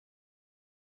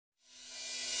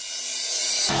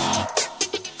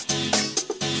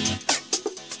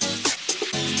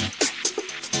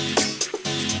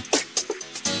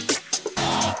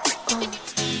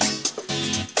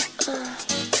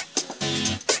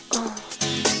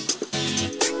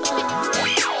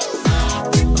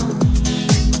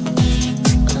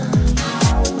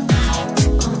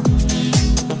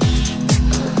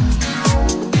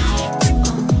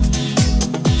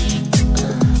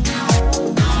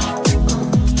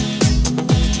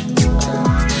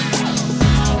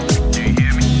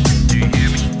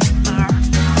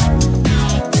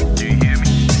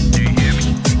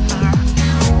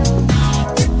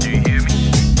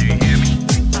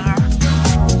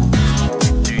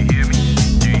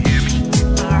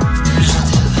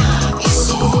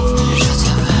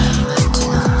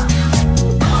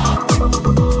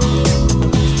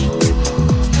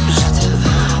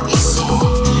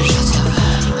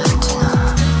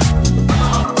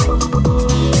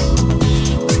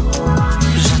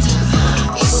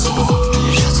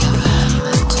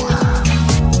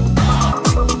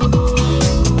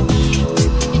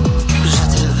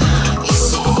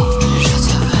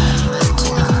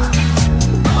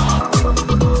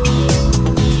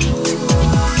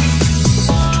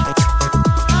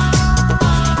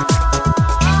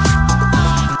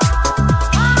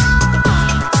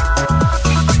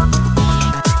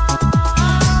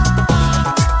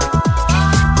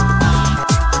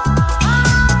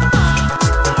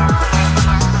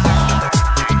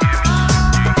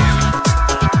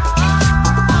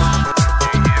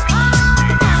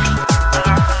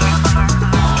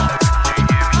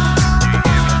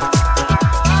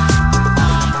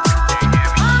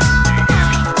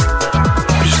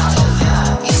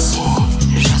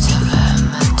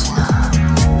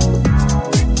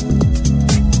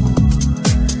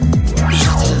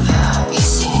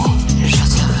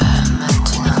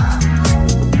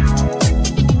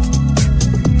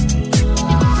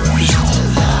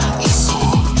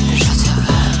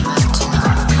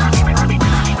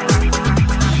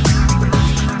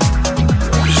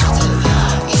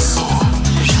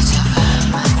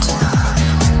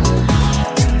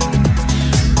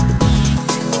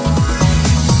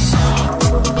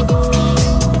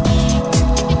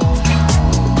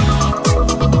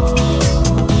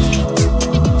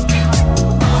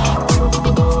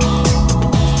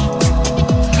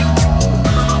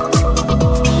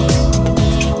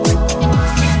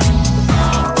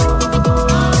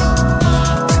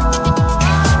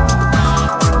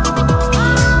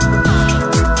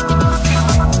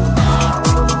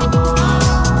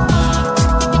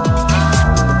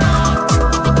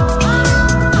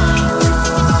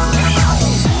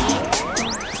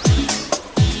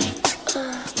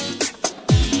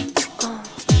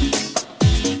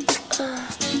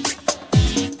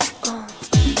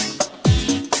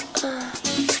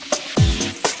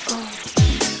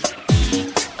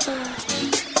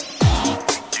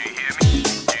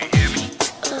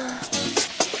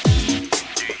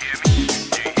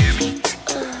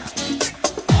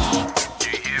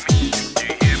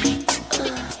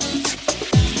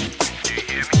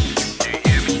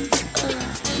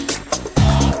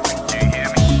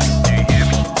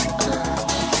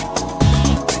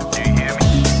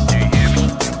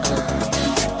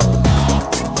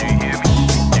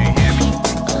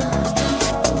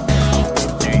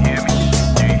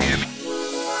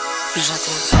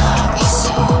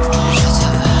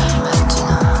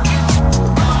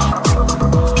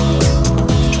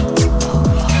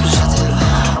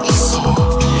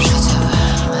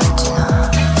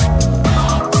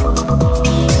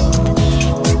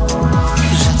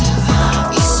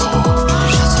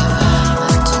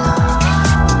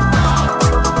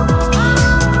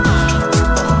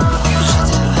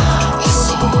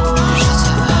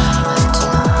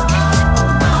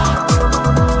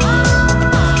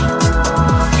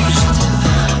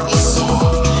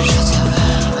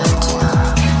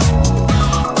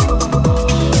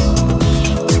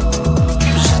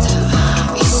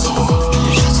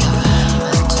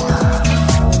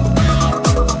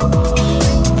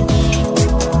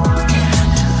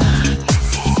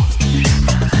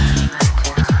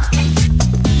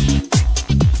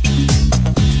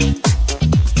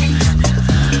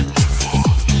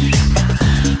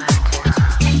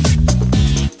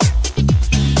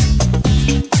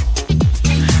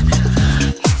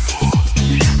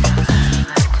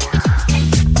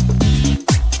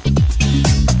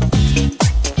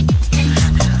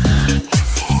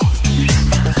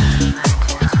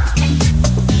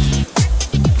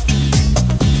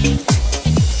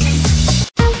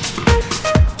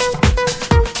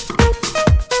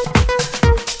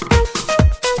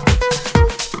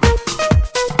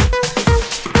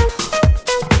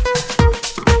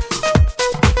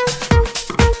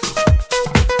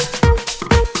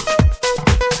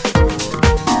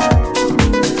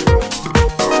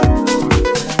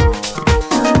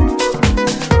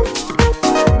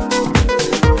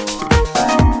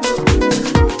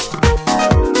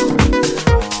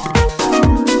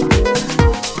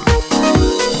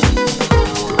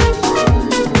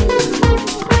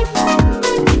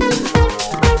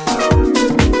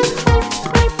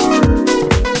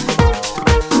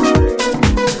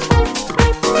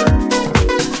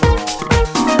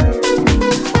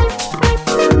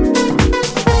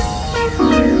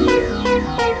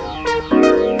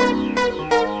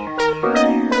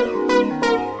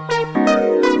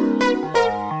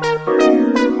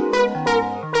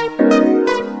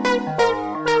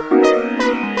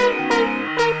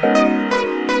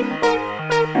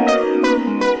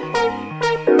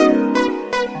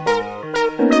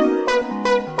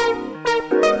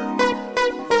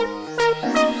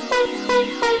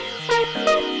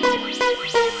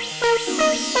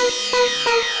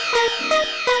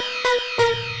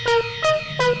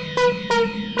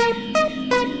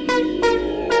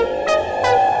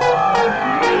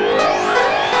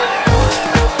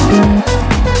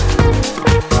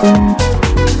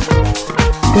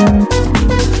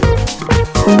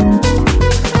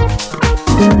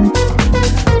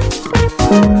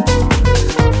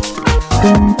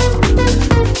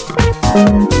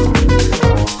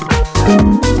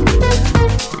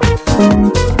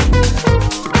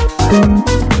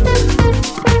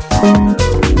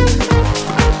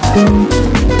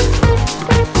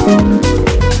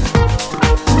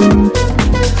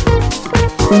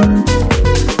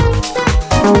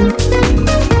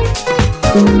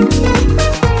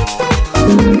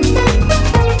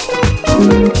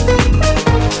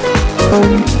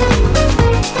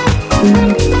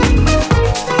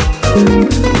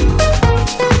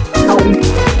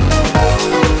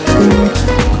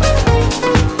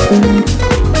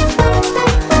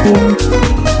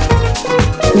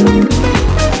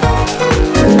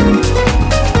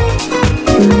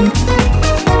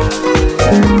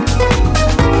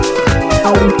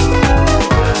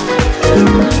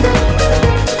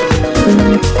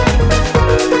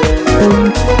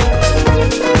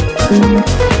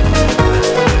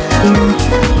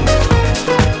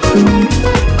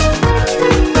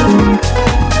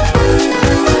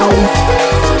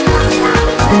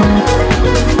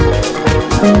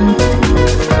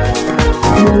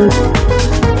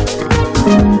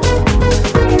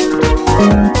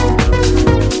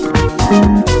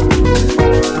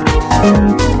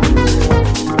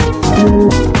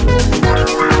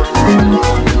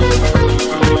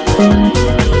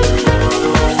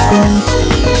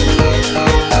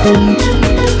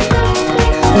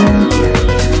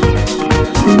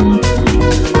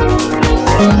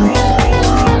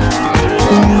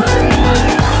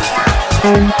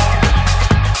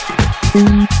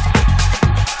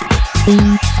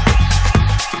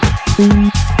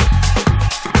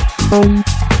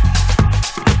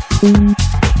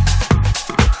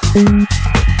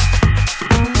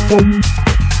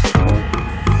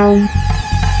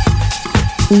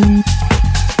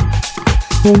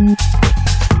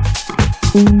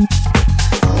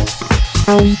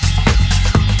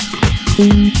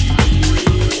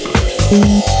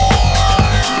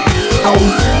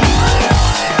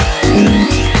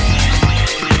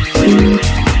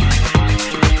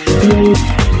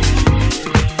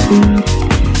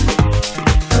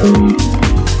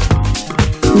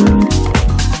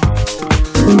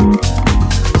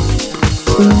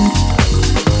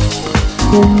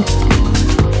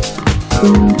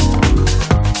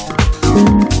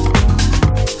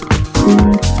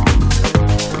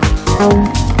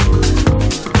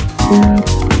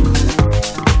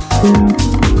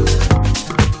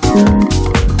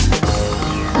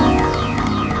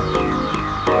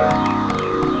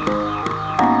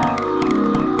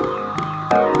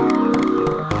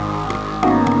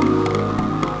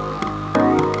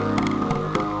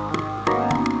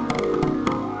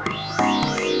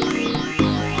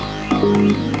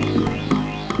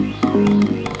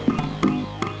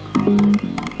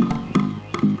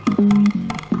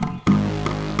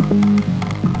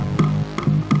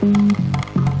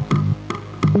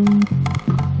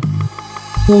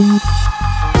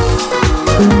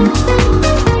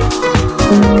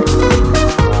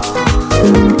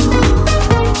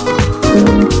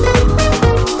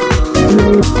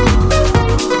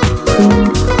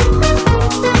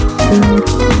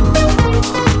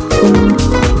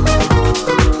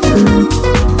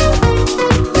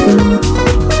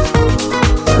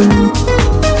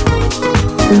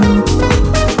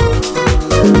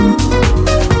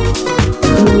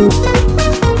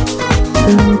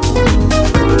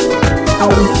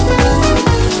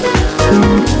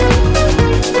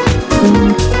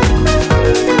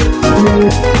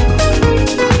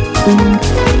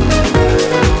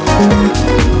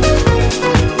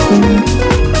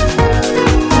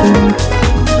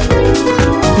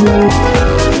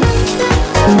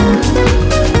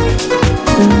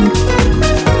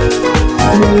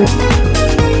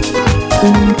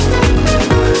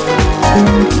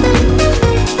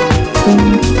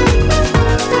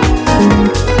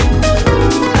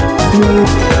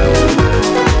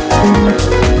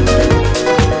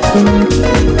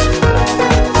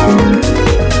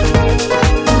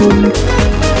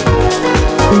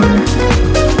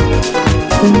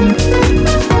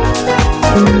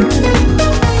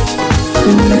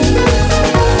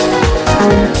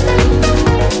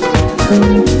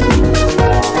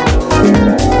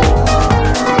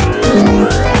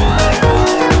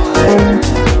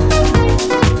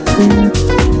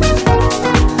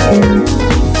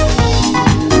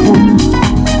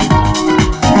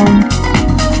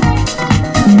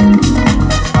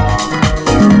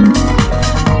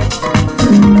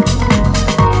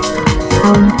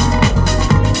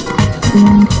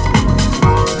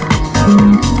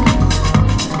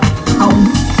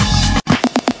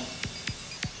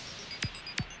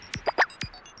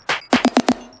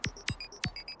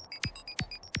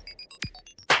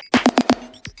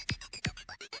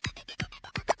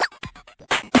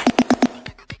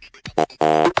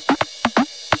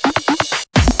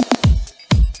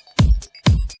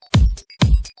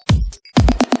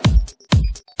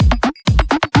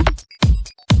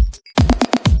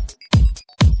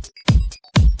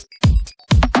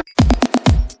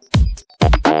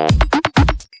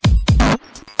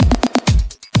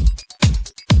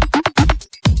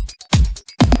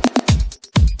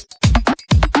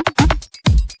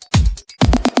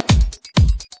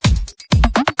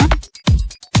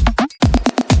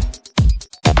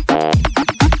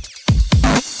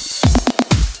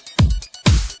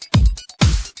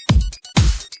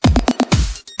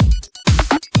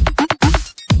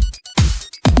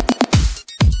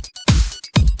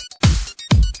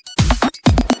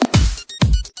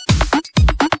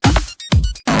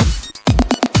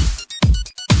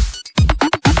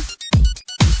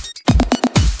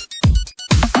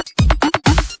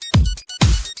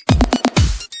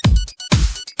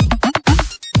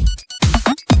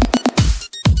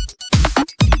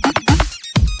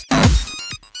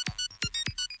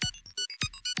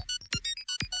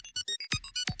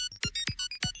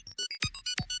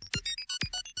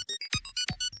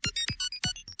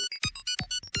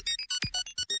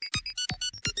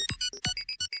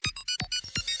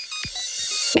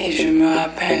Et je me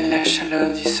rappelle la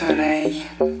chaleur du soleil,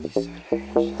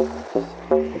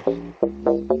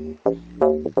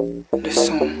 le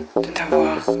son de ta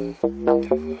voix,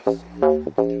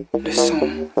 le son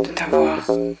de ta voix,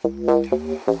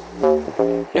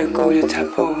 le goût de ta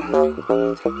peau,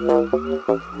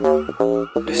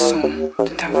 le son de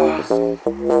ta voix, le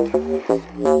goût de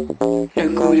ta peau, le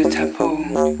goût de ta peau,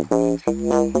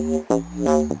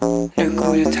 le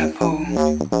goût de ta peau, le goût de ta peau,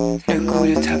 le goût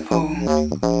de ta peau,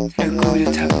 le goût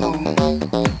de ta peau,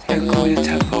 le goût de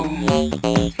ta peau,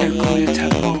 le goût de ta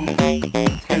peau,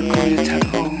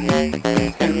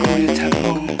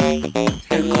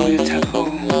 le goût de ta peau,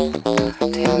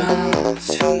 tes mains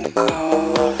sur mon corps.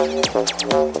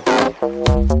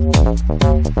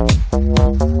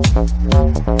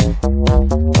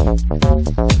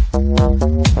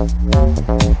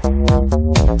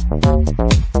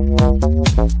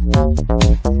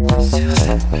 Sur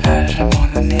cette plage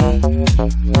abandonnée,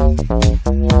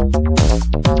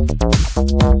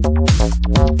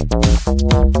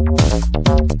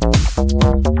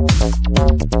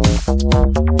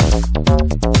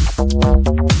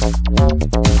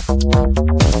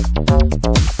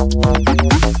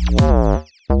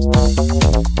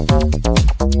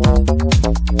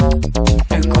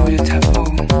 le goût de ta peau,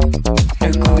 le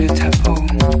goût de ta peau,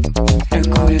 le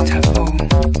goût de ta peau,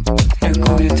 le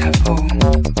goût de ta peau,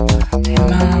 tes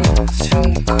mains sur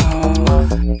mon corps.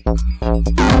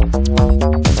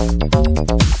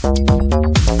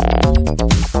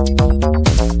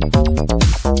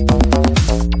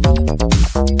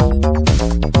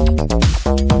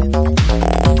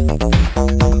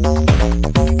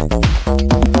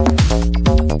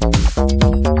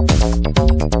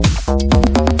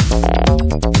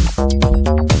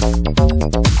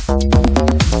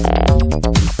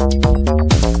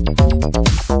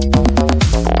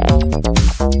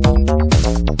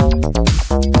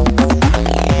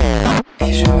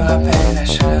 Et je me rappelle la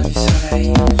chaleur du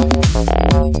soleil,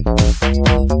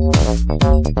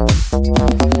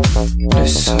 le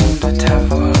son de ta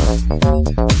voix,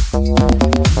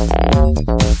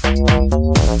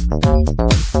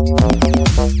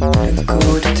 le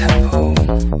goût de ta peau,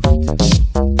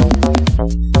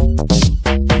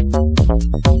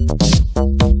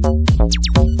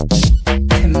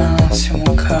 tes mains sur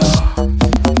mon corps.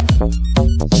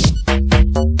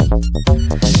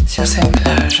 Sur cette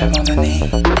plage abandonnée,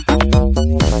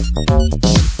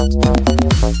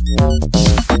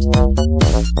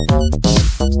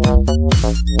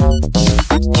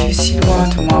 tu es si loin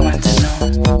de moi maintenant.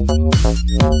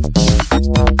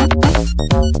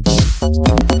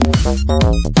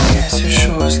 Et la seule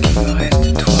chose qui me reste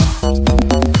de toi,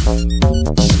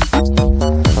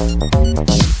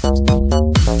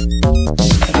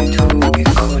 est le doux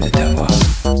écho de ta voix,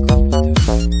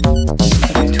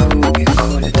 est le doux écho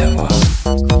de ta voix,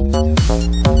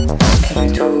 est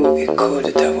le doux écho de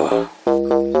ta voix,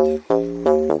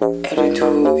 est le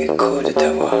doux écho de ta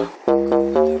voix,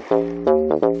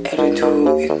 est le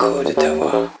doux écho de ta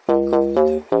voix,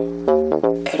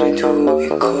 est le doux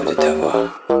écho de ta voix.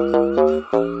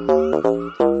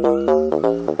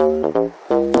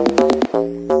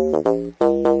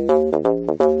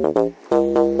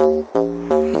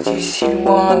 Tu es si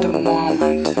loin de moi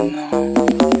maintenant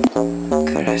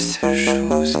que la seule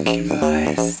chose qui me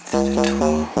reste de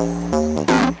toi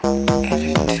est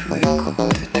le doux écho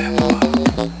de ta voix.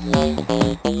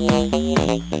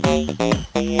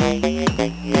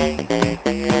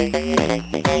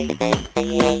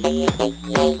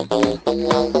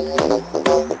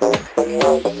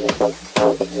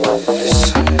 Le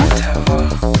son de ta voix,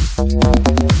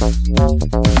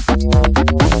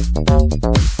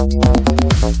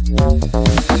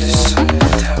 le son de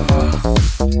ta voix,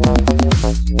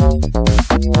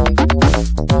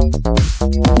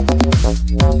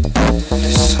 le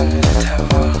son de ta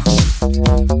voix,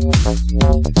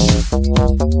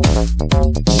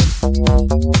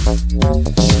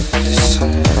 le son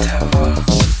de ta voix.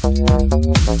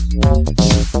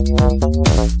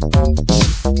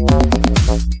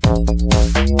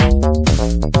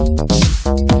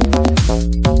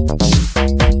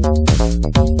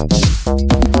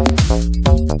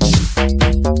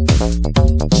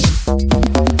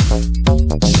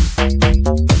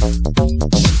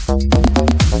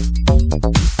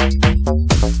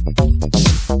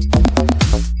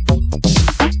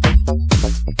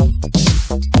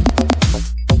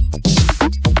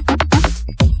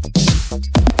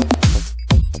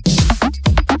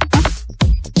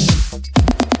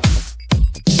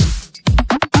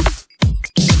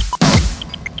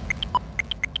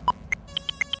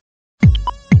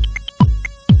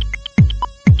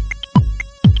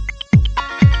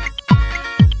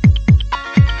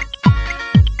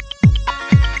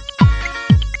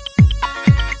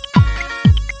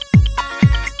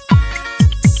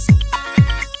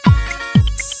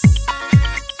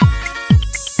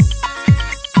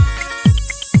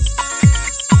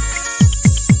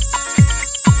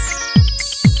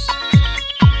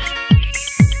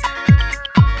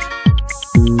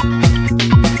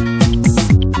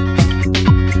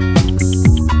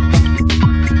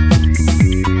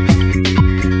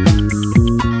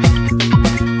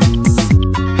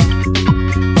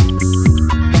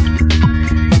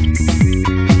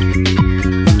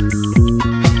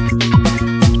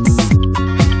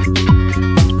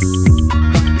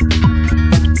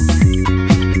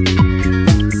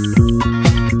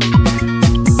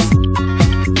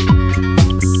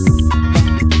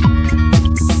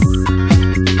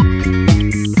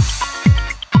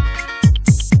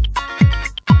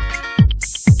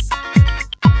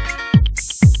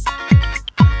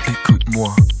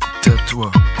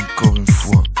 encore une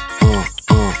fois.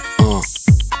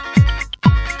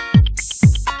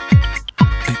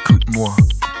 Écoute-moi,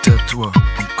 tais-toi,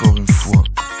 encore une fois.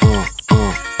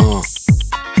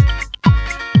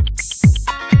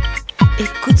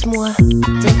 Écoute-moi,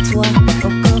 tais-toi,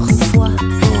 encore une fois.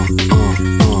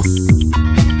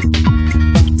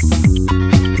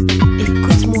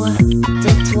 Écoute-moi,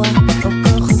 tais-toi,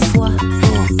 encore une fois.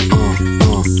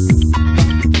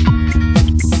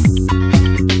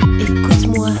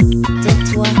 Écoute-moi,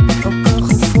 tais-toi, encore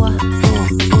une fois.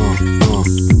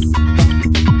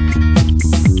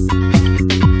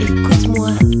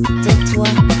 Écoute-moi, tais-toi,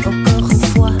 encore une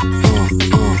fois.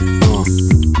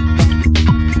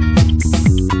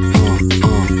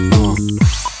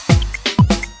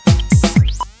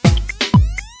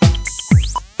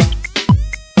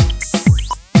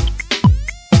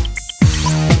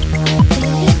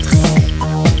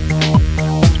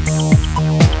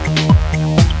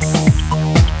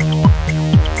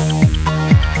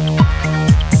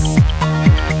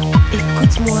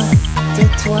 Écoute-moi,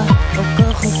 tais-toi,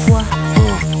 encore une fois.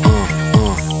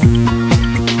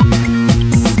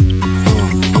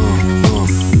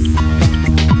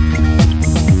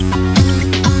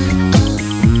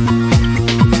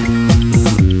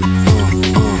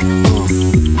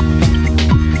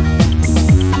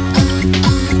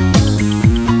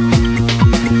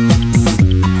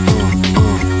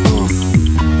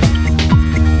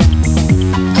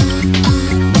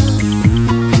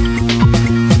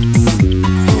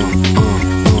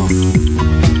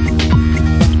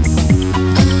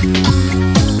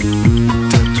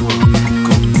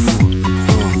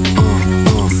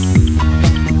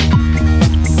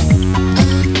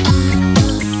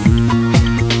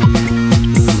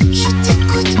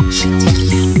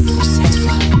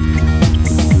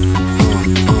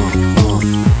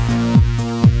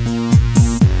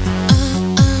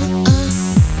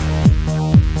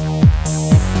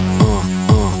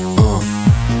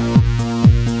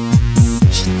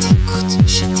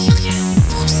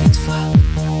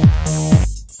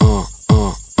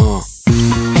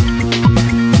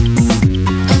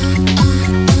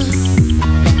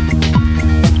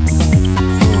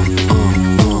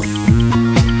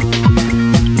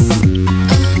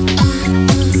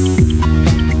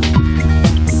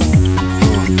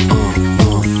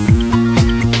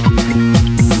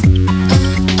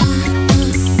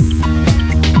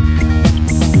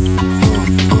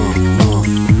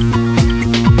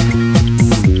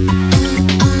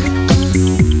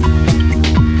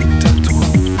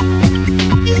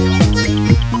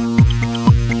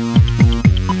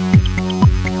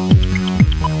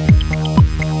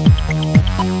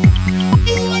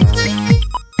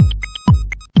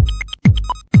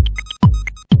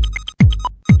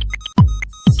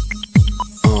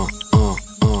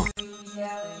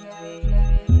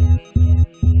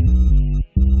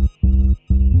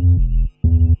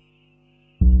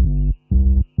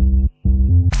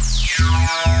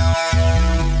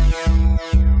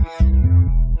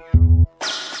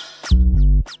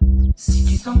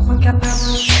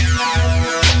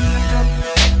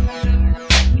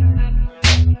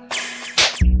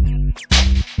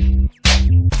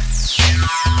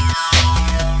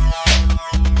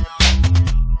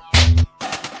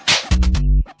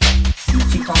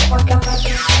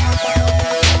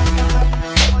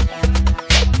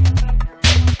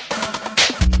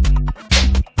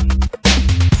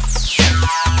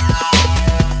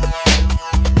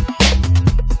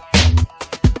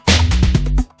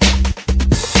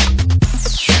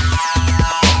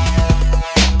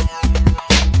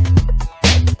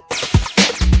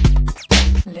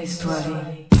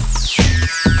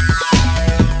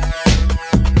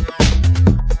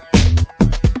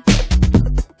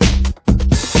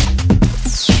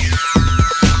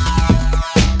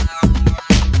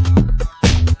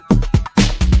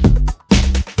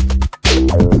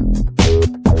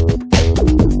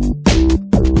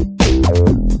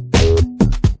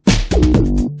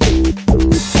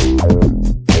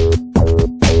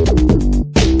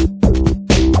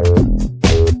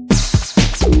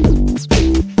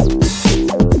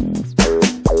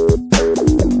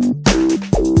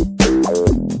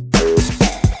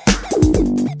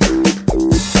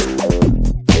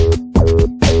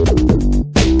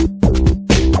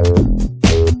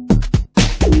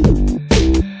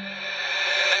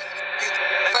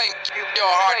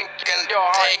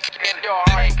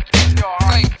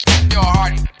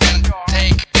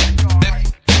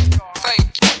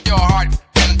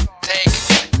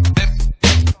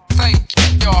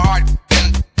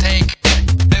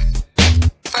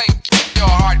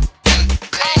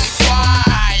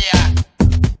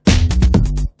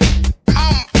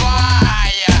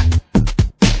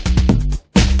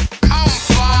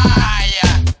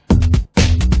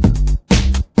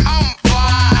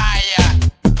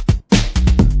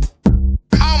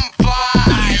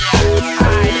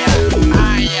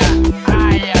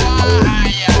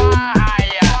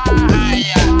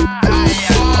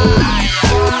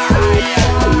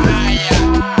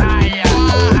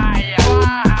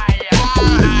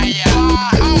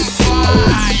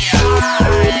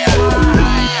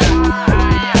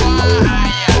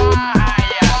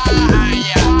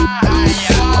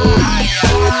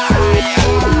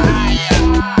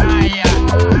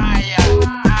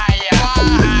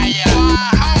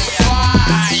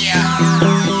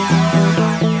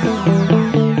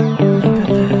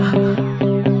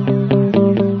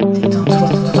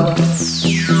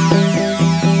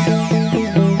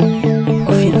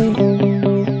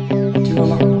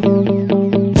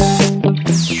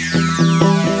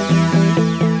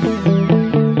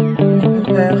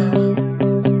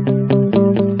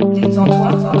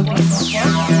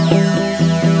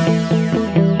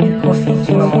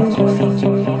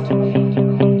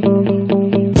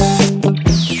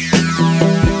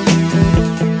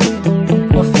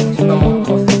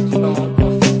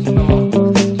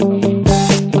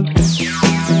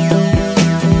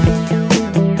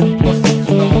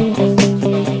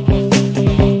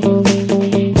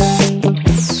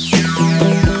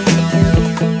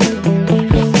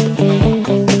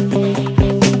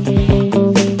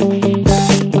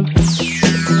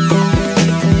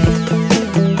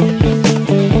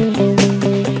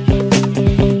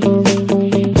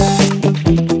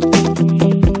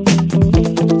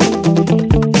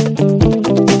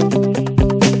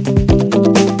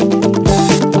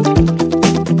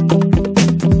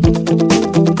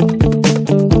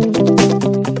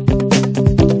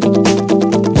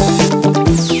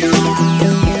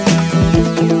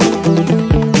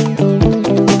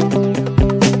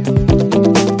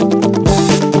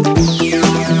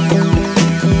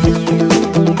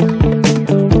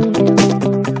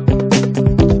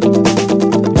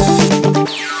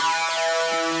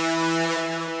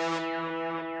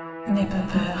 N'aie pas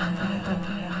peur.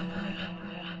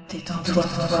 Détends-toi.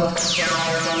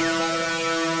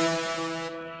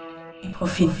 Et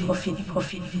profite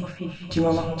du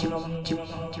moment.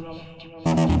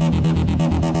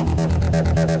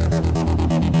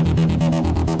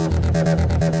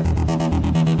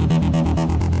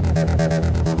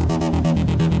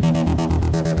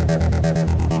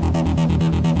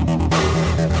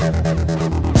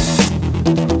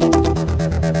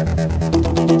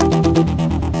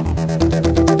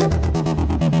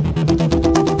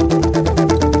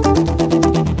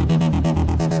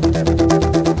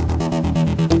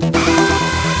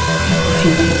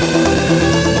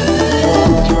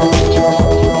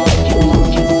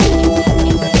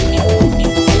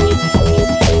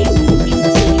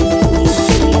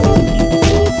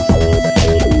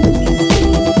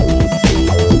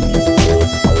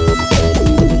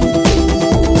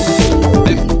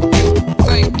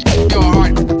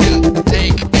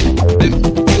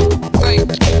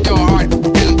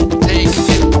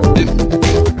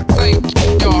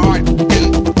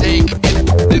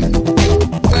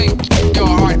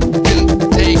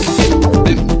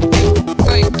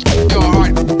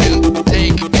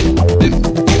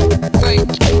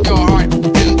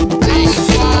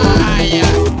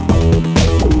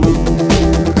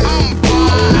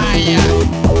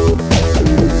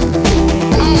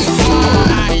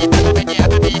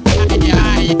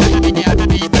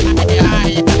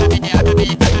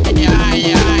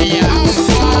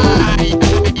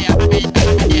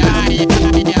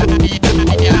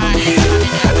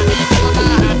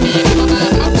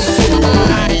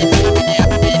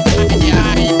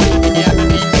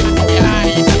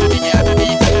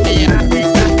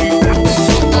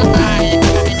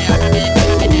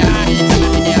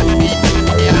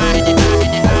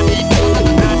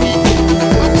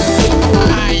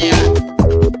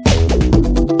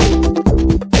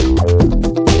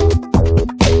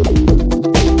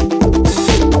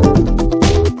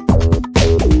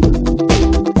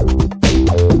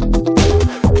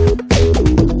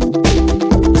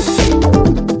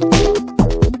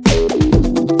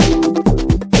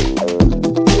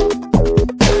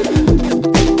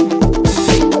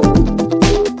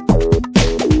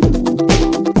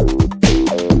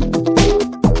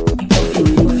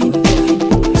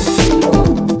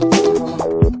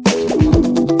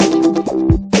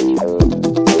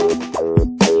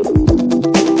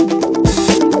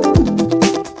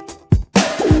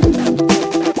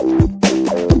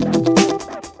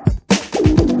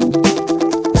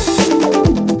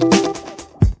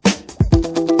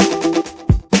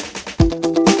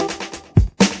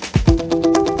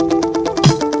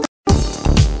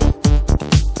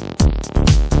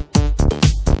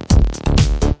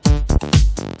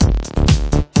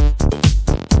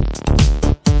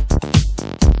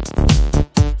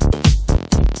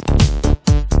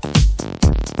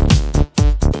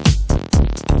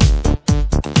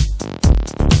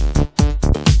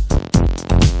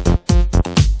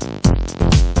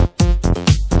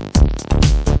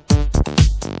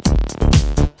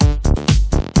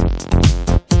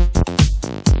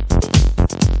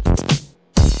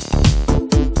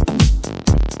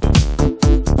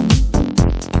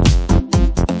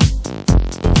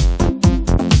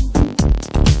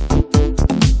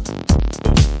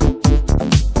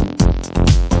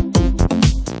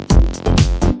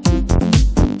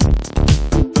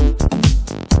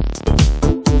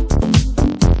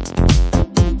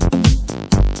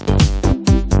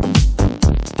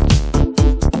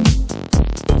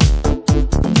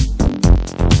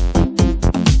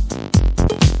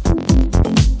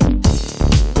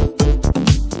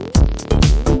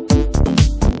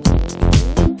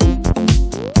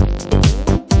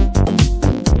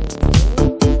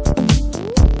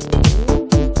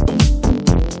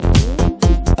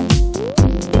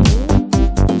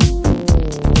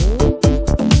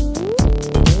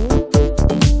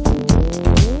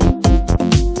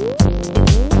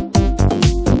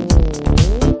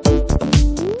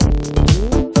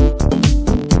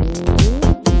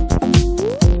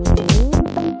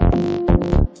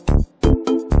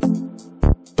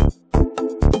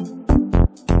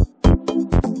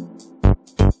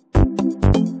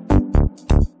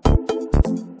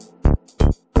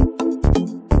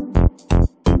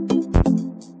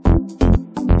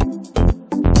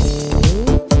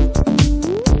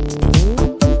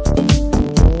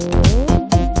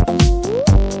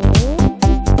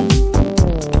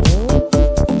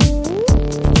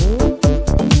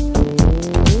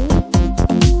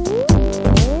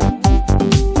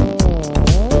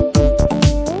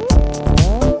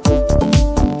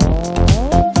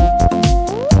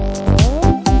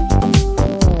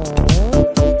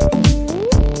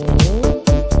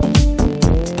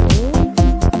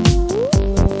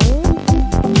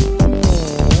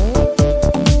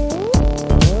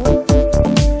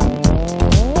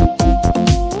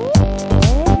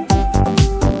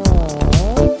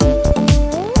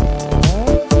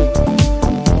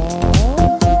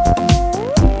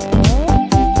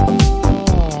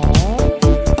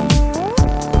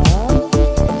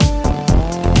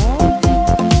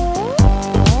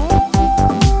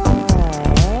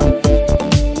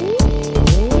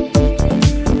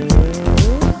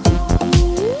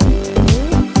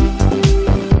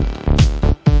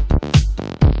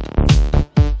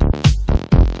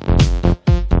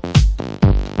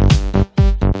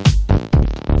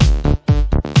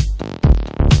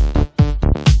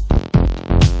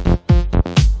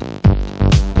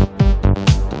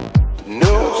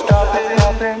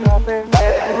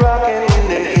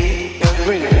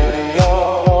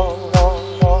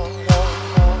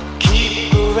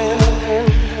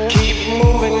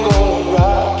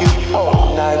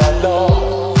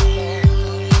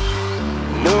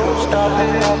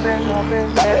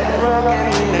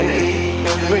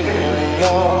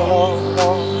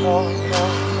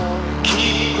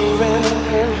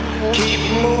 Keep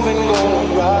moving,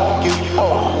 gonna rock you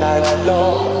all night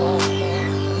long.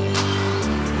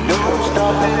 No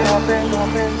stopping,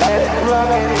 let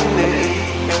rockin' in the heat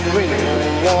and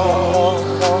ringing on.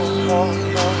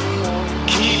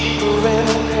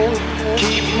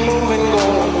 Keep moving,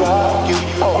 gonna rock you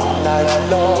all night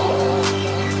long.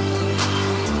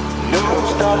 No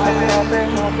stopping,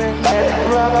 let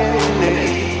rockin' in the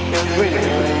heat and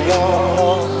ringing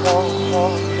on.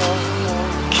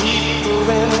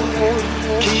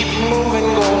 Keep moving,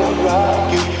 gonna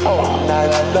rock you all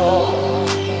night long.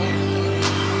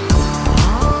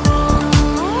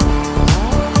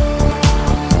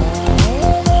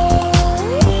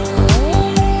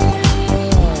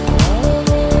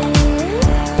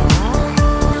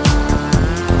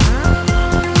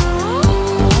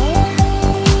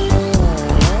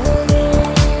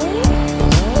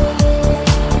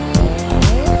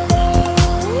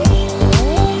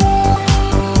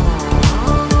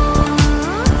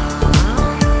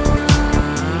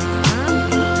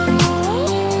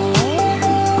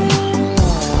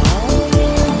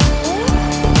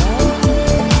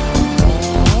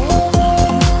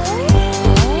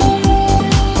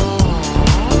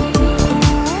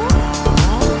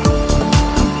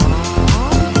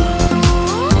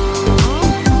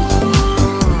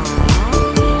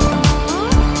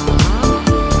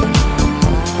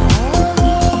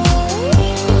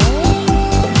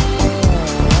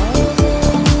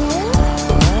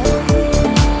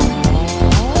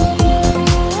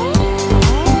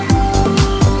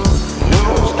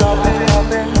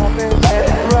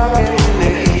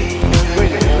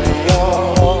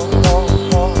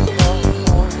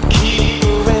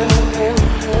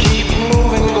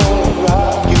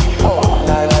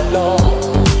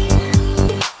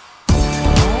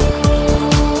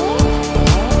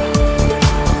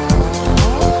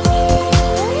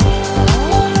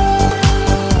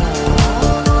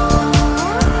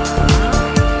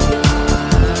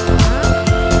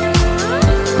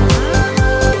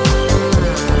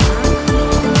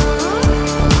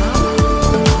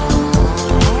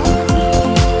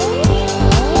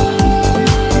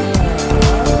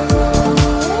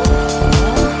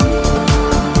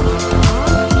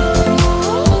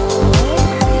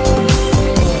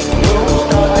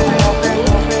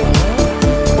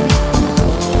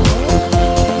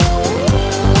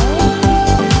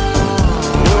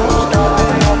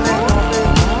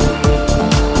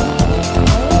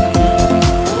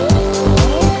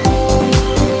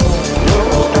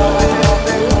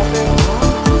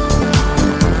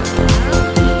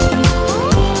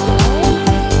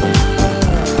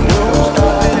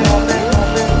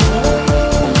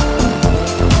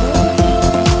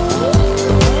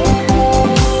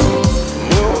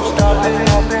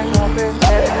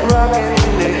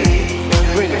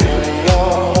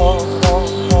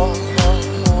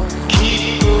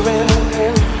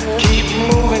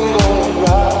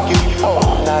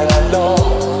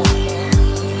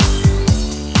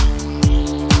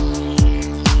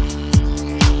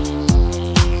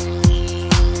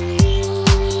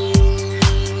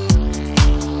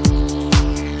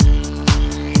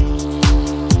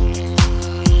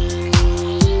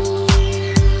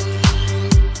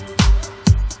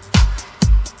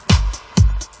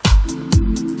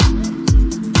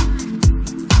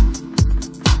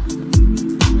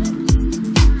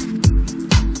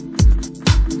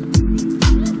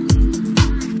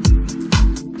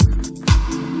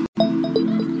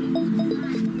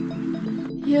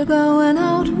 You're going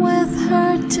out with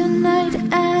her tonight,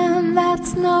 and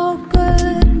that's no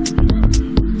good.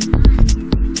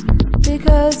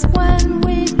 Because when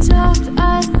we talked,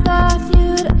 I thought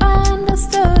you'd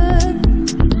understood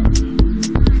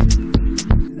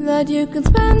that you can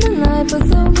spend the night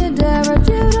with whom you dare. If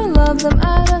you don't love them,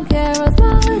 I don't care. As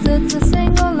long as it's a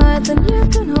single night, then you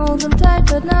can hold them tight,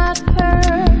 but not her.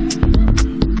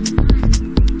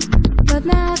 But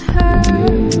not her.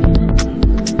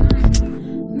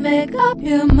 Make up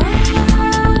your mind.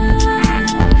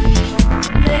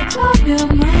 Make up your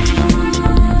mind.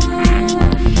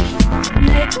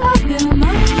 Make up your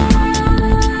mind.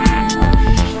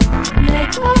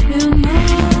 Make up your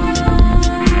mind.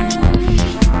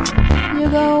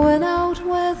 You're going out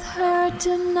with her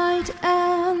tonight,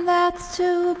 and that's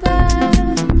too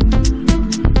bad.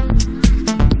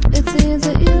 It seems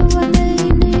that you and me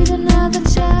need another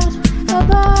chat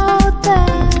about that.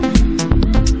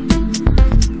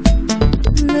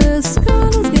 The skull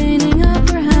is gaining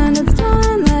upper hand. It's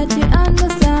time that you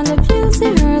understand. If you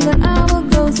see her, then I will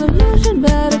go. So you should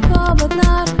better call, but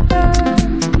not her.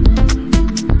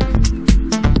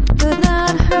 But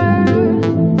not her.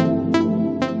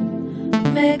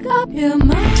 Make up your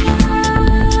mind.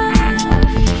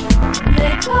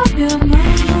 your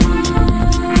mind.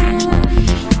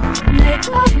 Make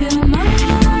up your mind.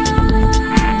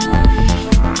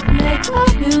 Make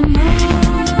up your mind.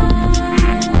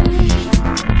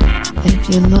 If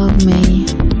you love me,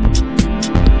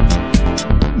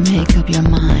 make up your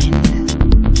mind.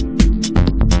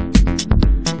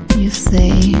 You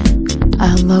say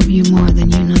I love you more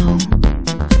than you know.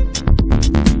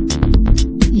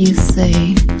 You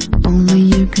say only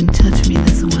you can touch me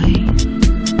this way.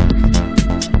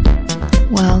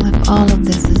 Well, if all of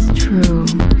this is true,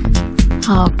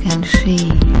 how can she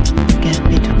get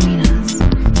between us?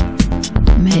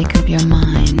 Make up your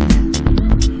mind.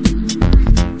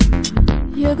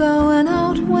 You're going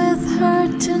out with her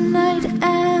tonight,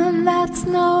 and that's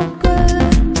no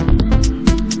good.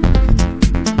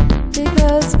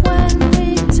 Because when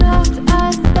we talked,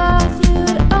 I thought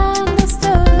you'd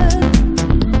understood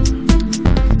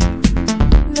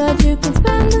that you can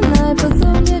spend the night with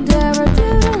whom you dare, or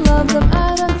you don't love them,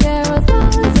 I don't care. As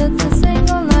long as it's a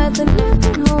single night, then you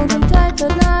can hold them tight,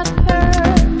 but not her.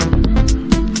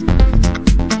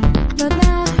 But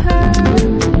not her.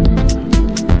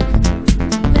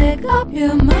 Make up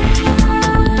your mind.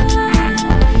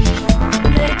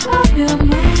 Make up your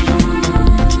mind.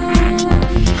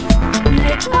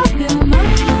 Make up your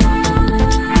mind.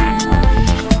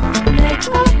 Make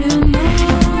up your mind.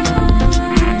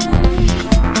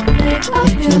 Make up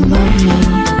if you love me,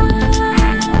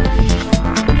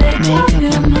 make up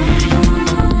your mind.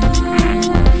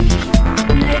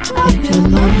 If you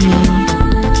love me,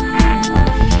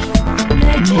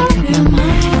 make up your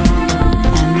mind.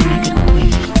 And make it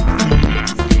quick,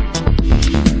 please.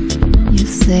 You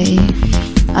say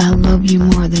I love you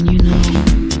more than you know.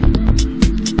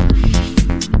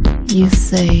 You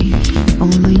say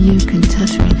only you can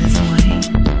touch me this way.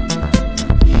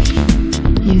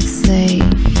 You say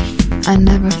I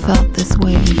never felt this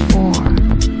way before.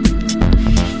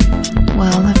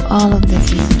 Well, if all of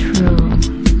this is true,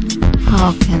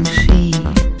 how can she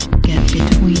get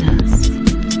between us?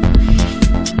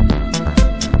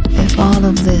 If all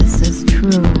of this is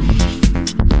true,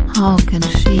 how can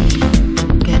she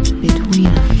get between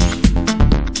us?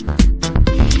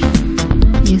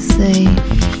 You say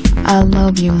I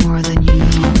love you more than you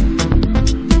know.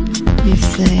 You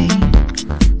say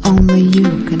only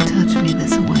you can touch me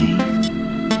this way.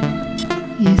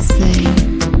 You say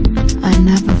I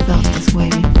never felt this way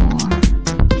before.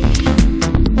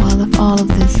 Well, if all of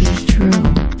this is true,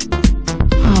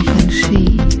 how can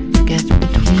she get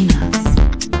between us?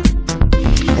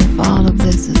 If all of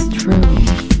this is true,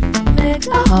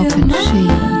 how can she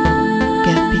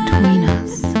get between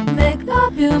us?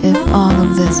 If all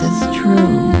of this is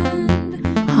true,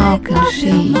 how can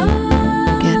she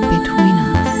get between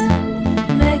us?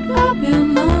 Make up your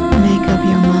mind.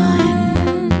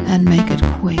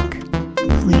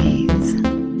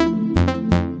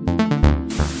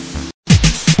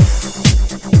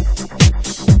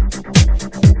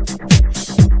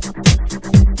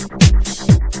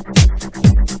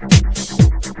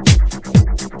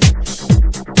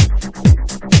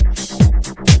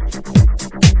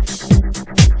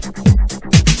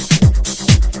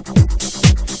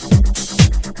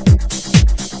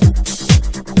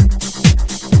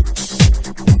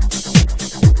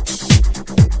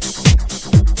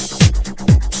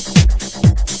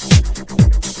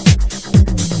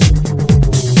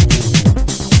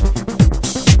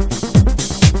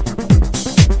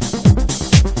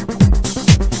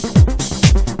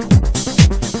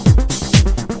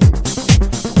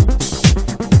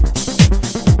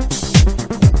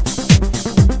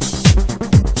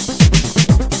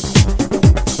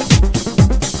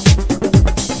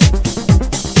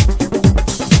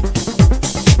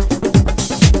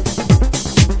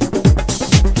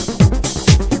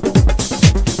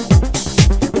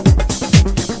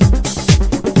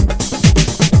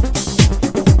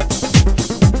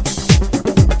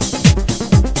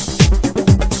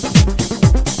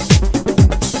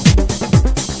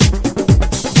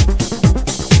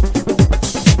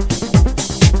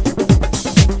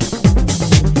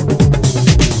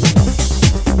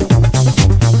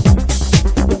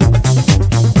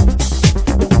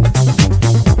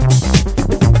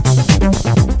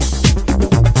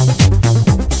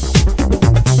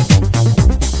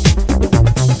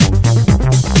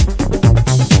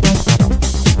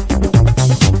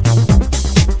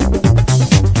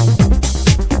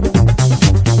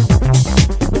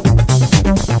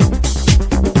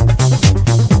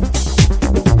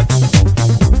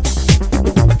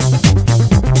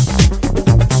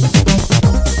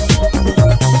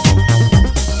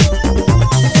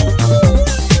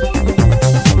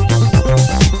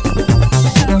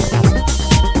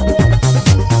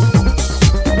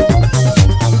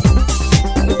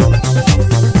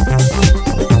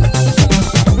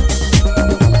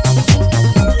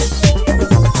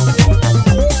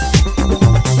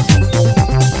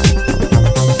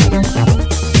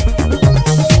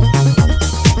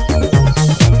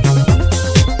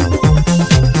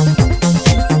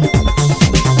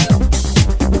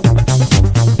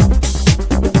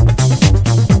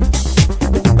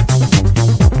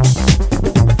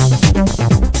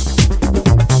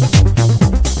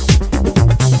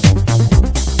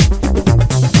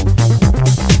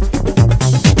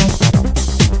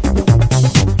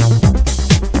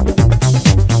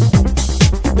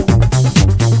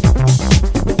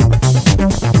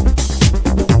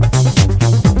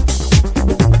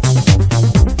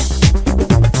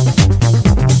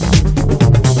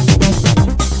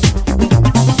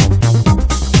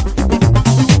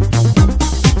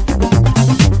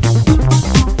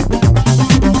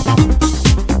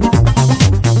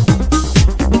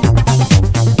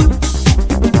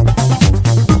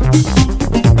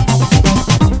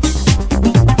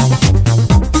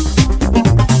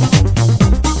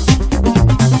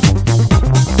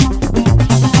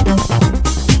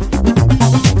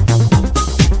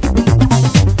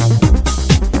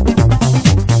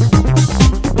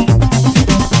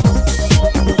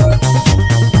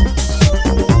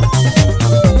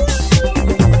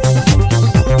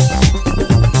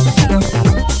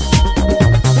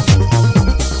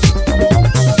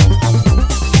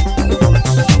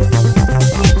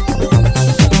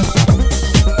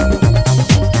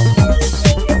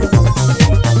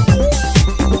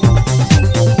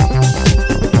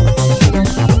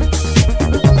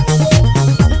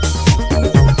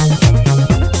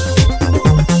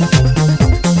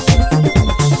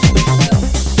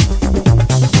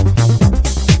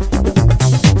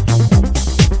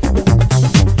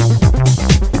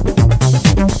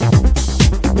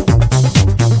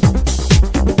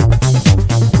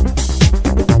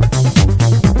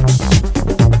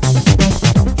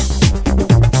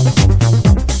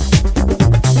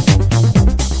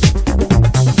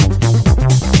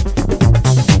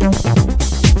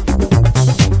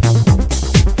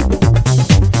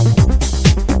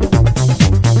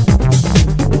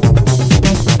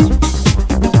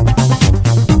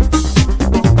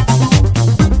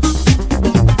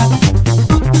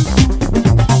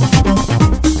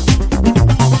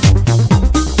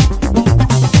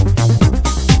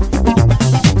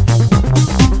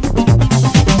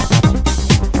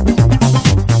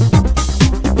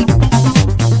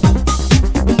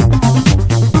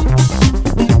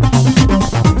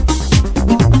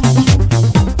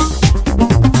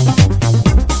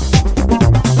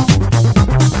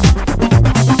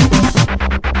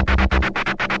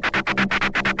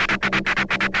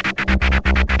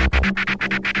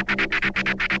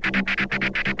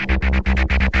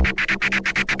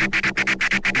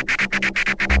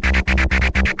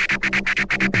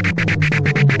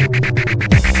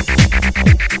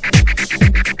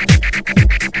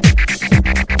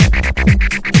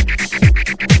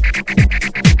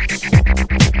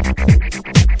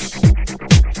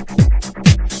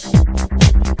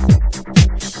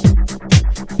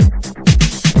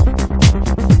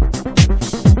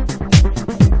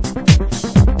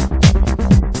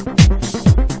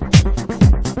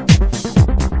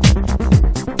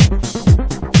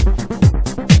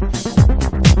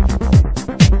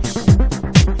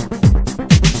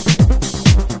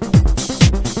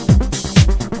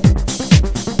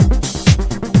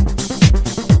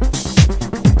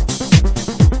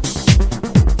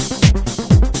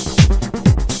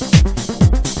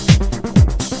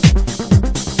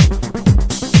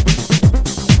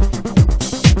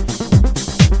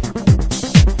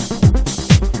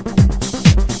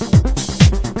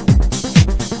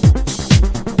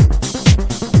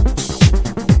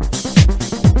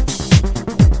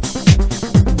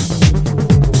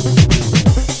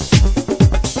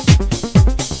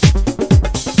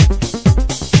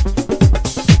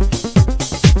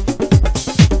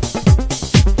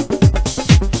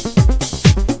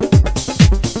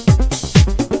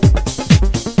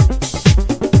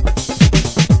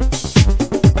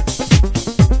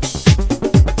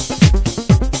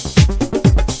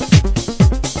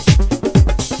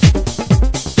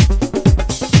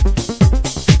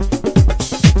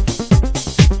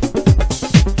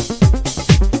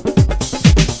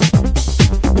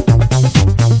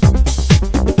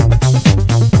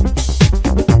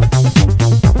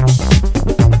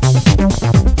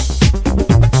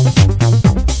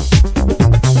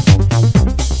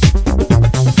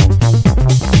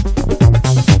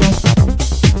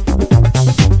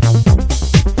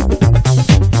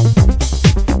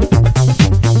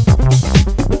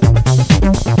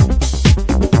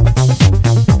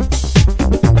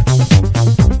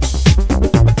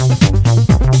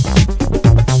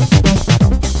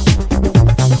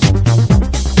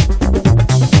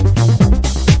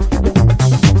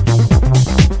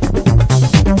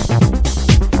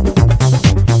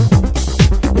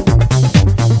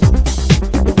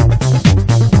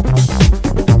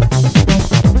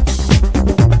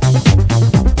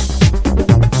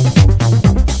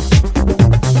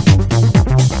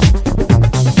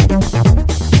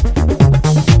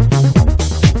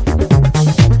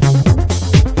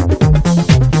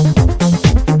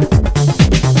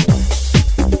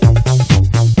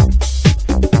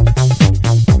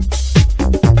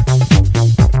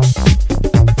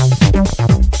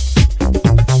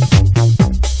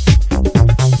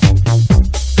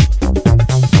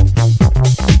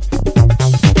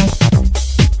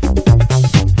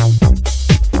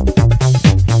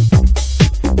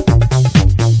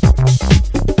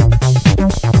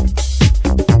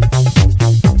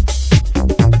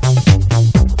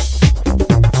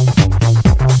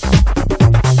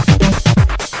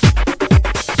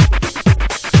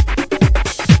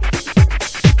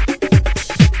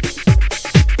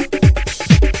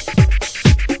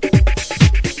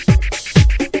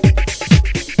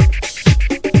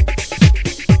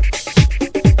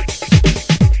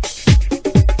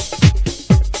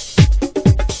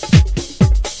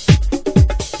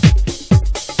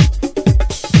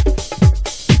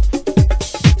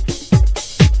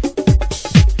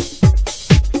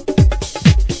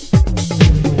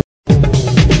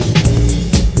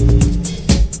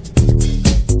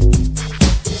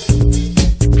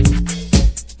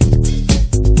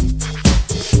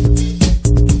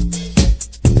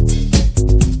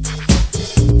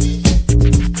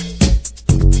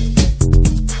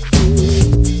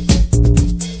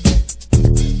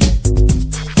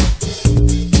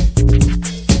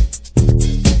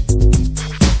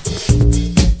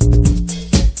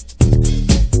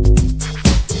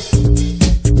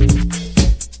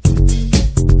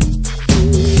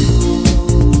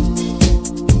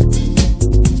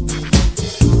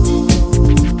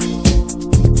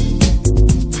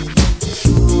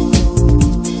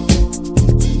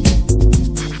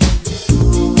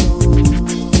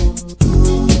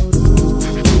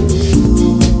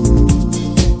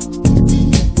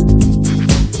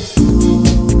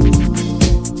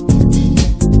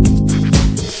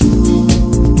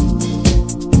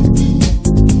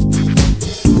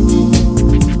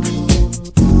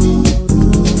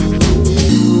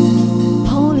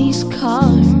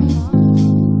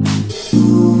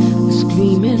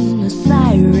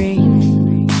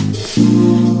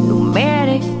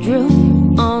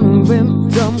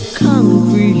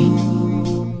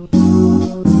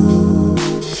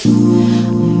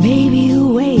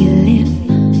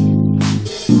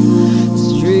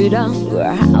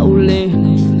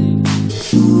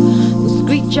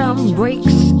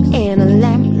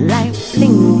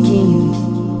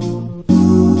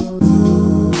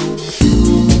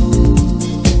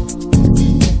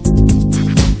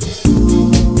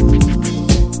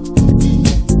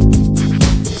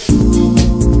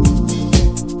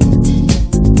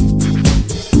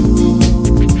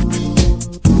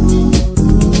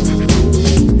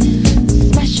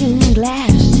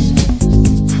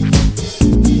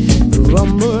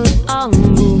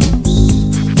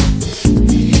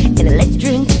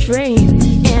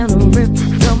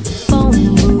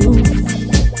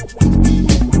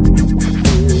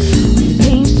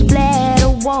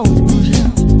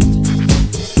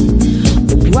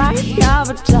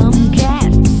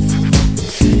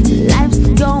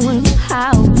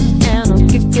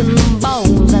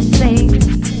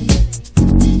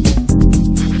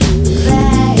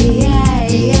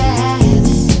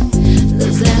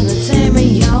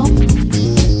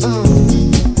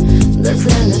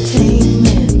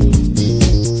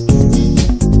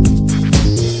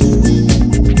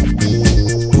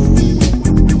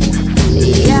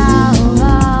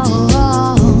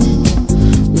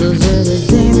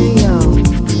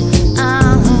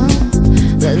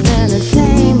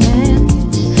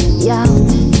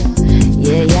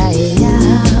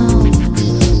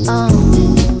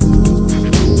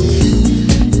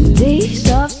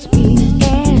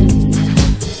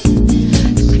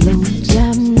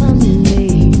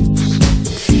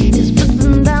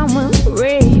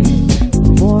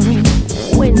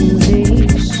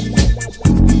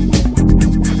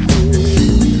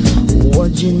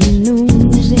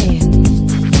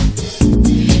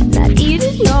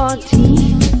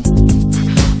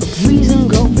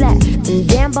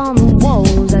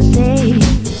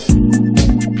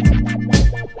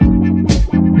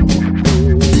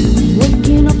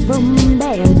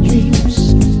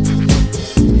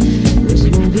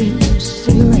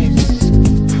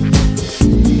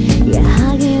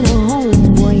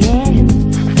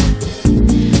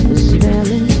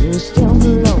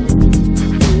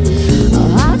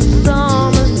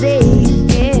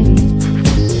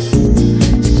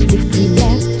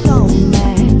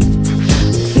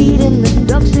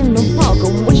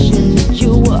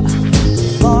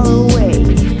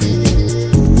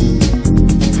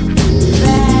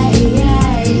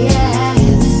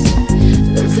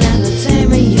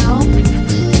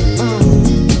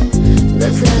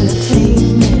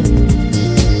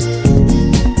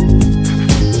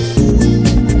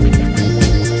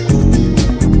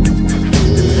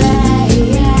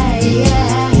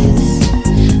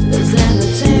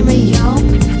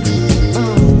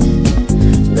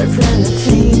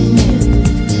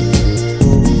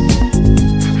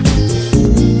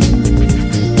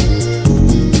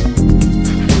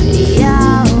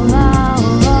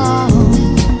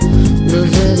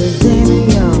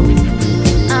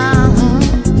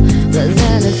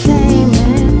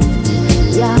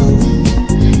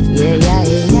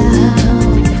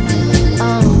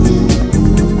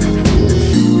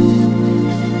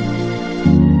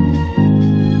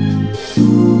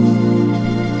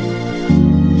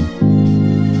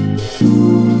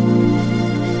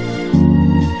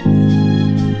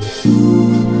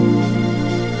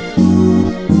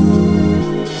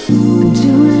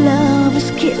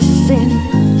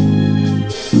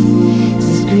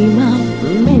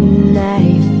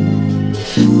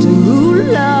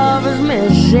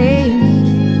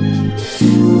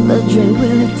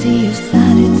 to your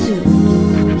solitude.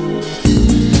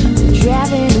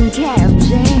 Driving in cabs,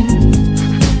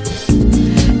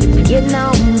 getting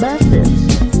on buses,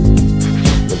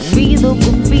 the breathe of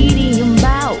graffiti and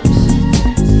bouts,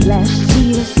 slash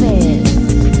sheet of feds.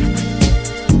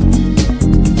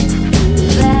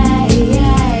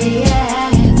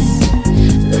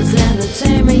 That's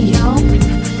entertainment, yo.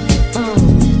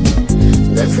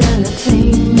 That's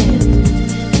entertainment.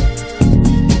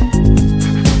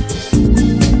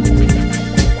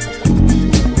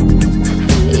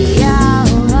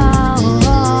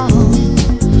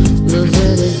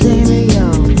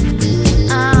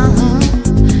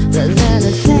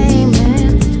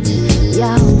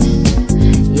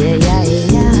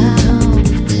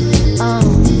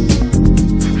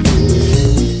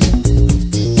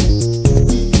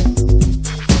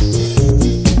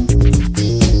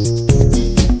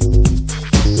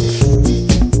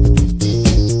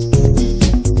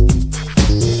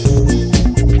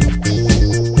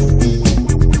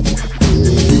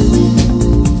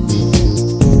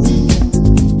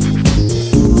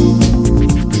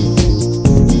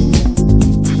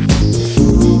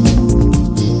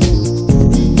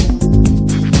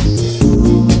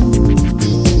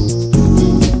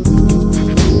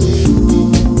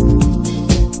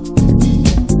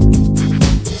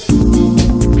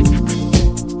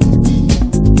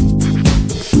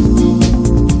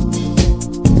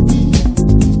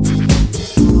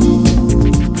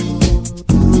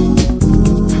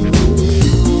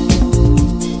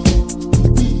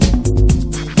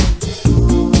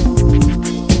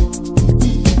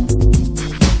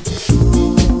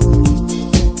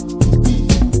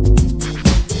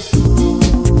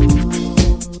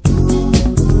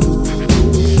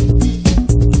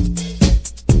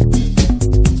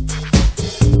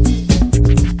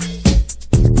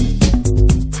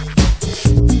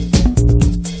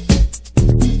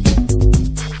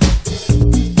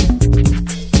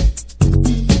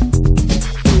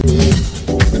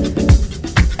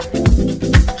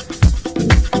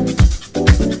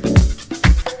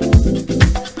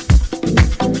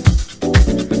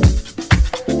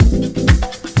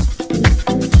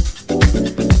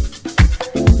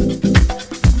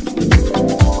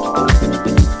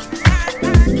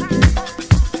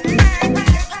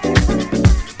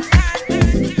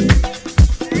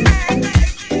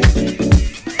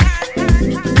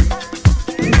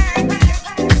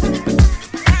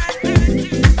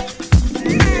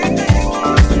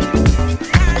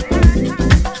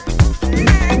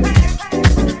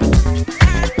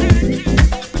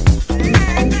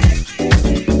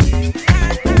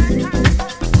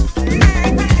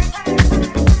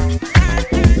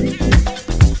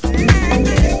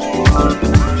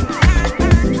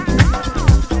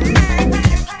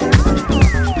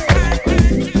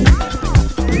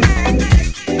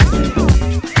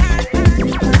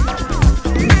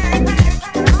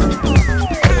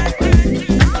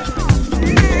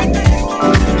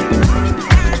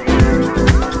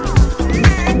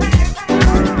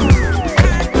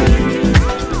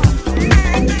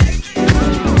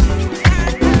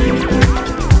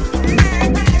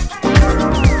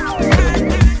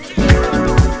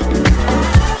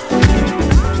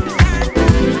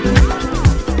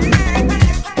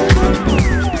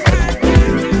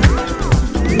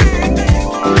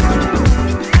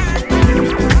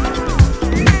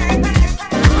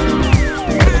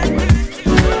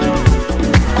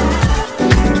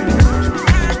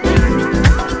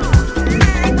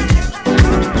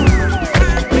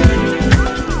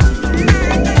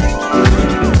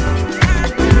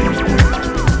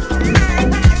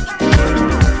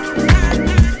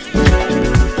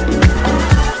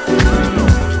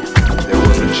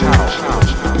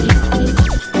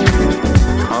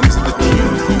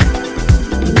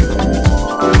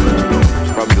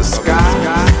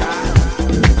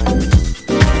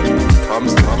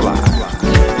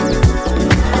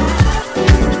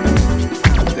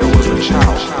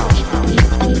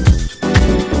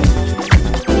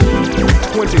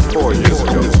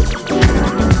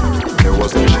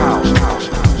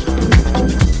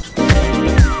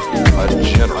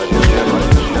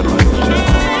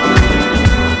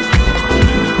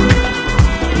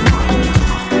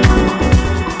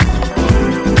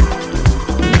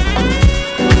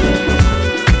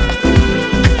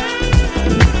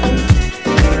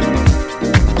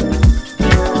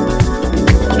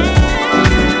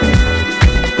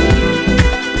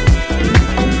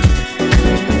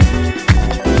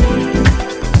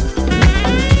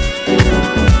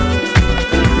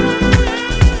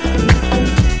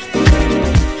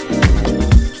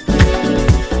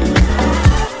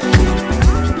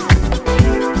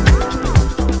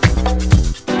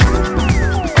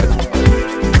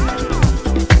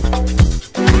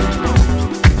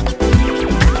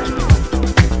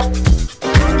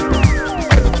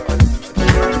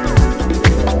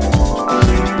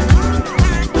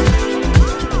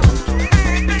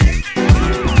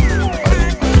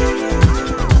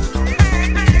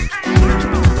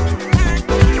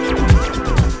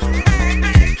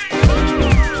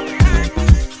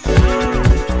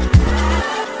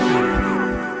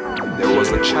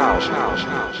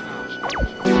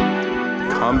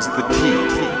 comes the T.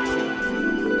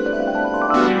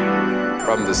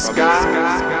 From the sky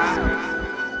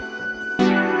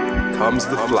comes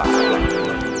the fly.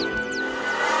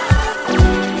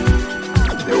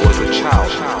 There was a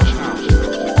child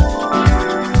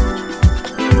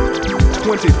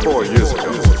 24 years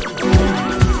ago.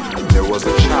 There was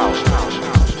a child,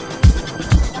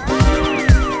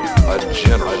 a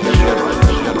gentleman.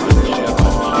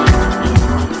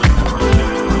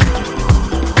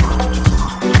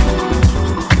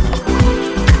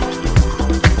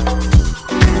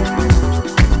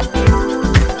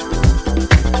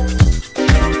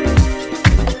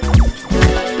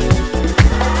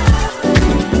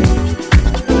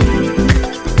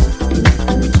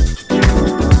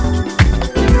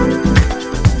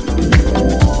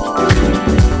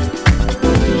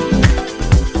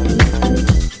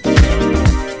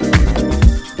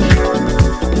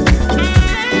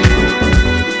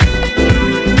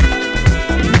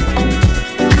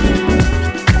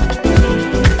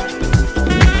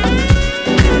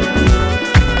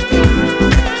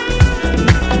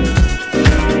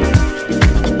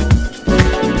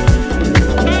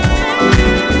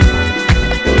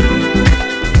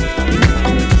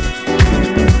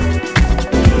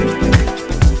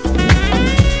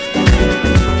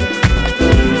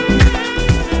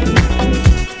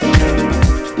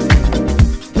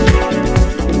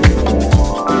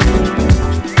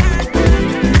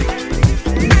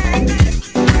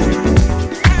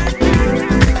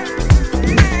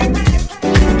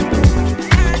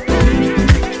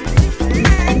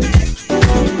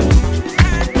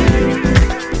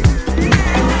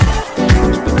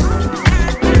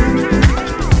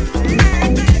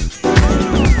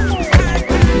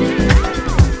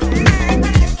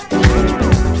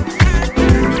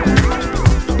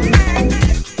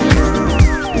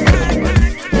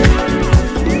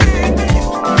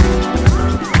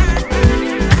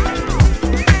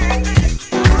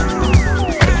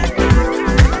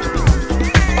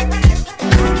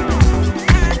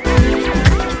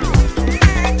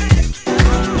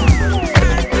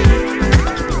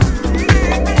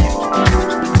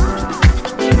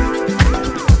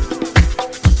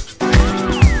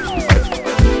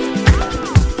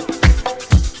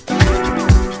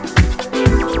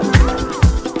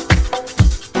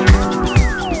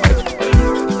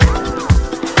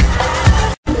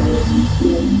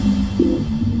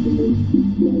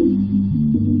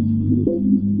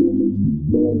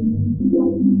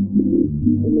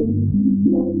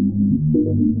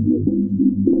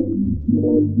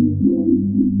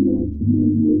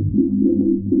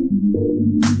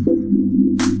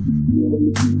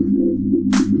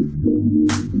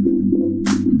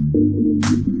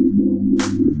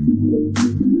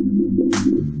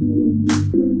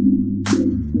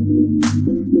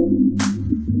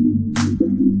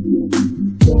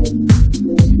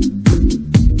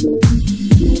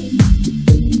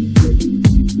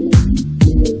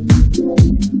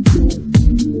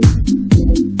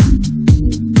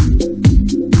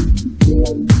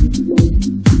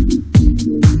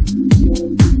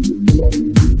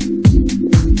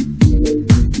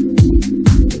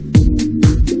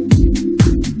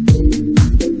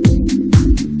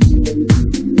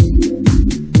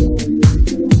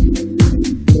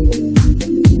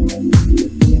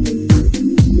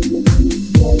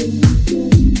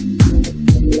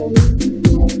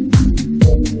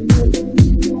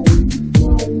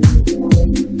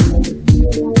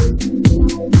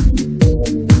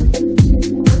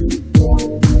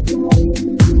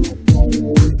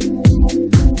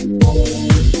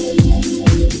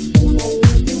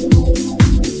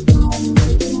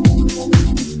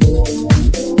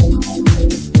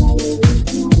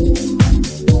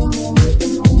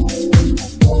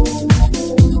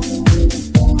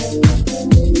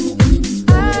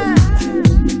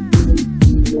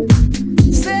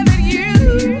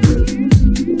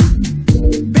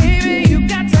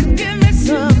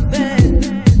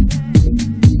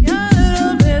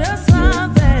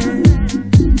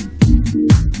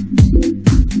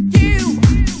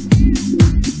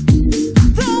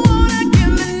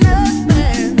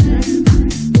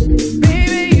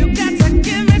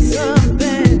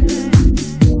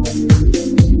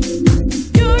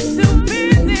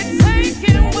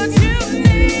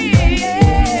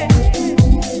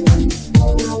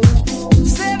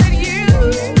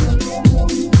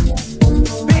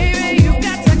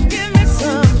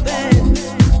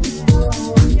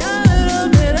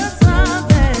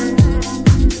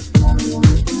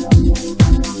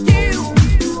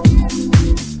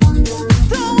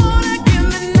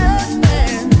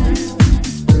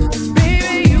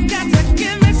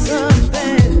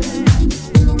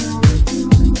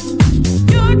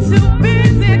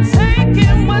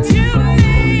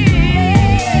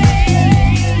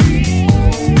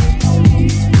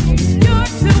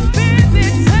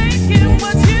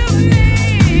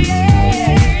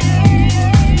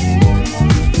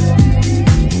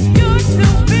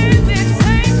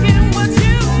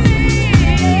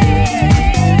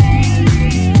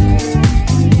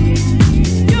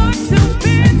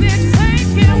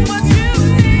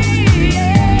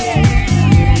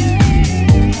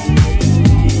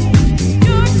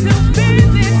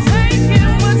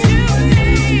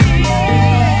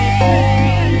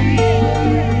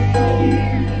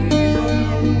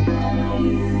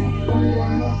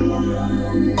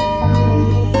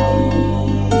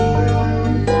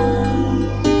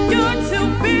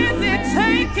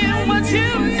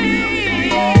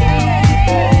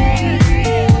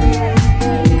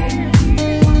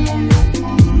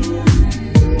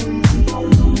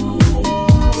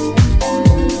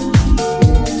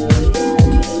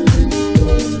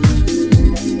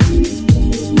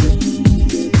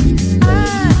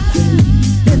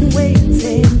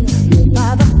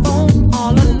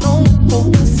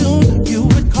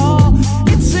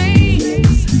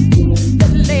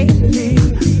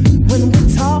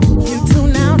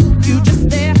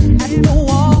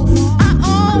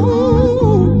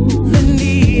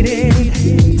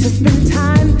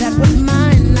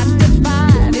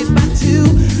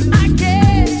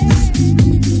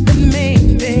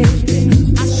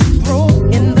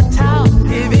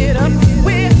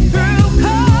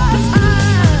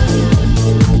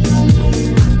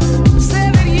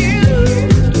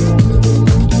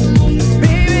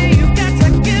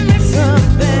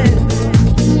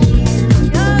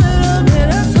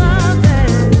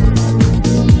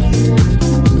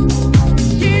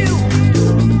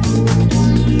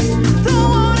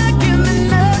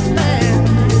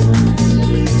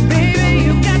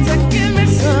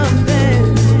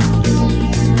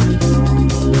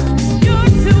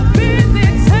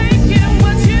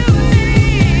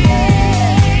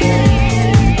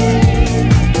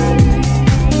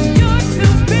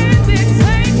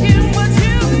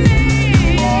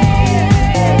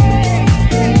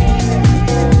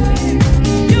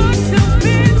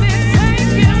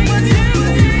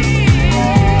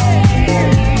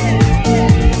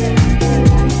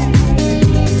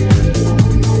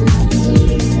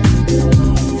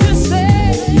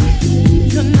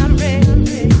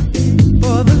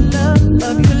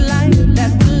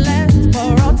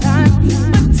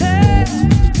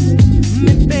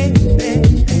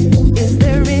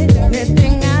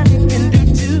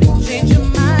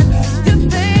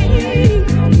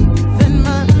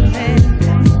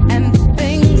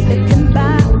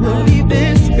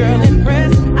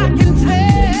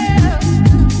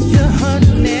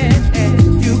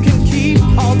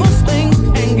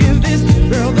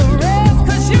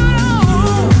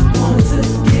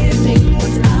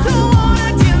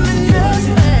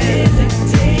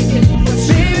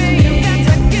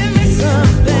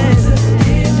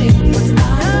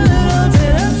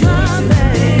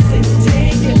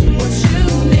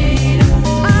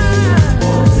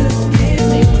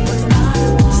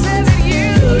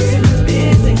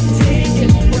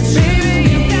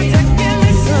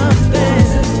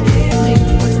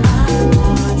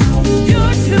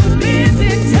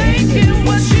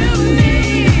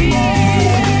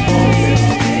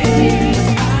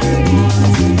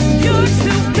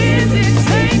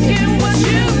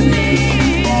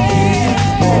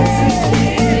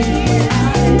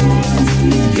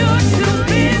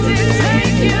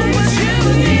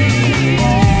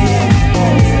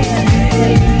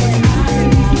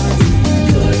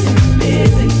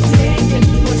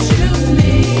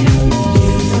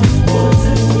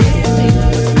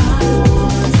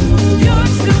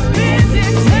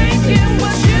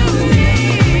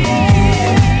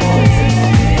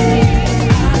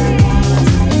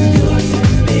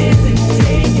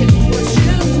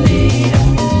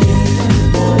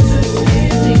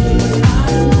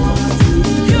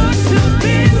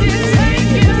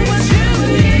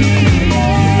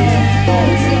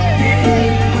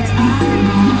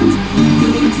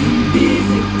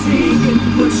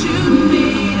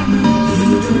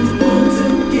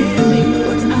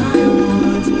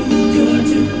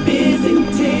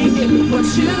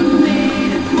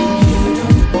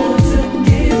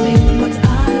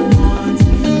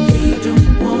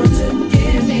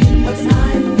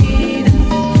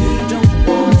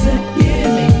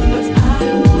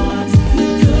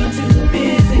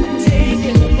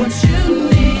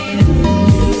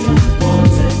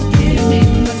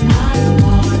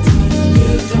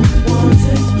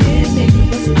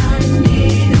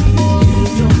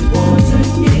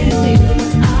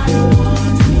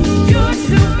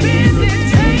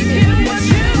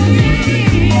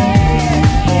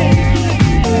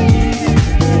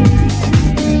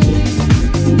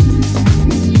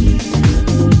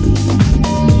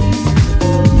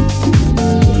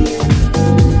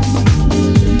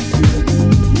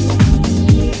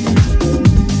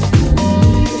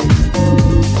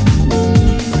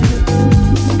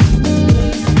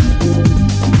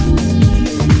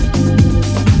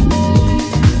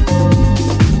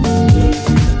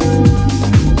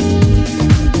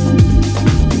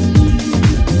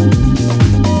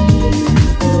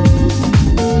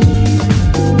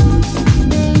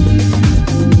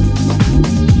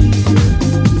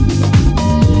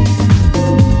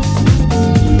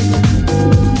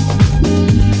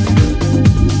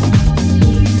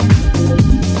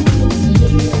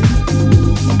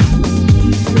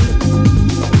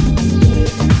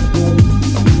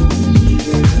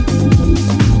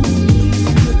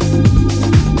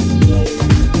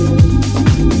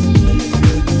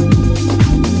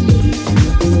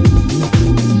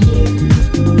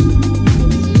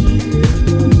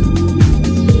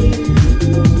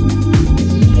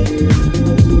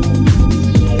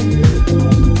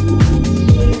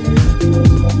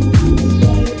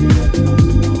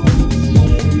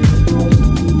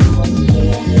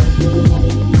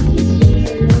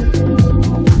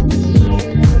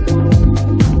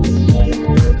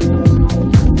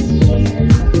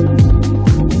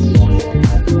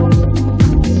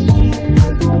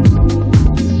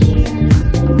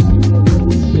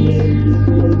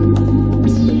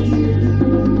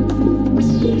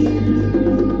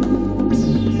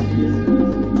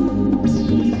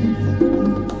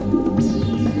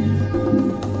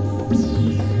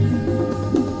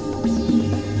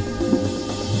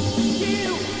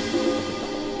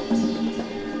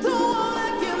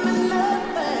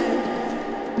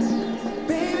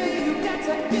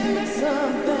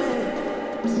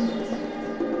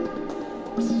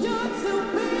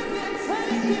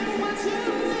 you, want you.